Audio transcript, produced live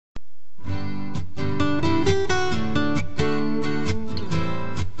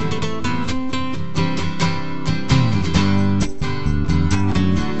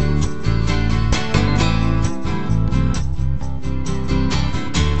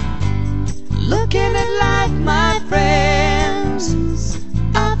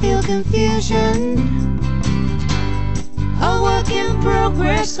confusion, a work in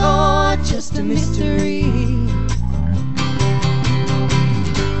progress or just a mystery.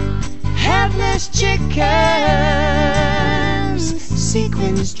 Headless chickens,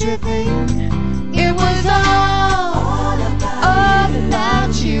 sequins dripping. It was all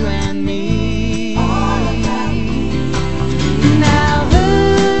about you and me. Now who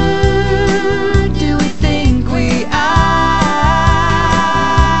do we think we are?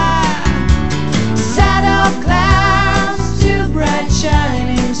 Shadow clouds to bright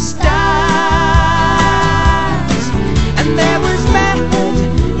shining stars. And there was method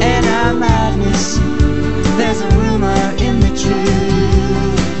in our madness. There's a rumor in the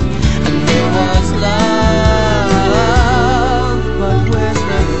truth. And there was love, but where's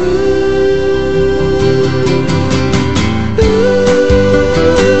the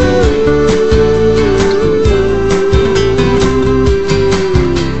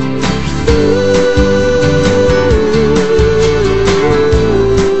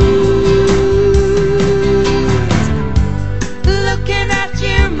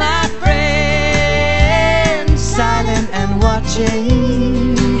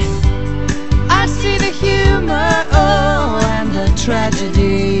I see the humor, oh, and the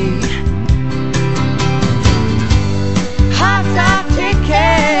tragedy. Hearts are ticking,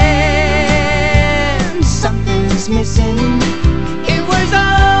 something's missing. It was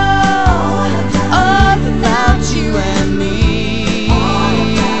all about you and me.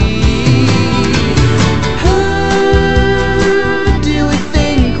 Who do we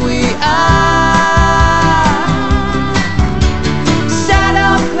think we are?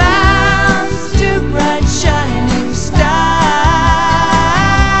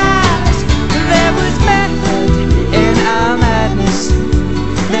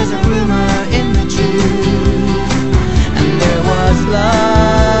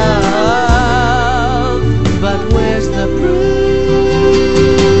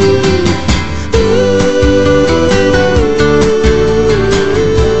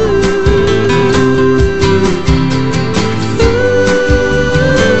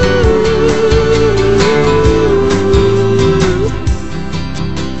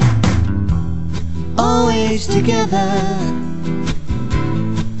 Always together,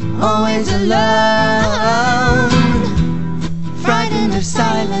 always alone, frightened of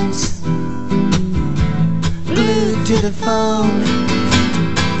silence, glued to the phone.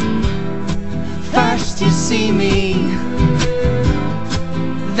 First you see me,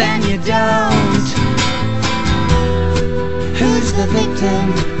 then you don't. Who's the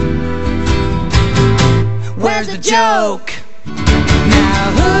victim? Where's the joke?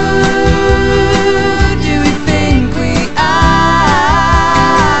 Now who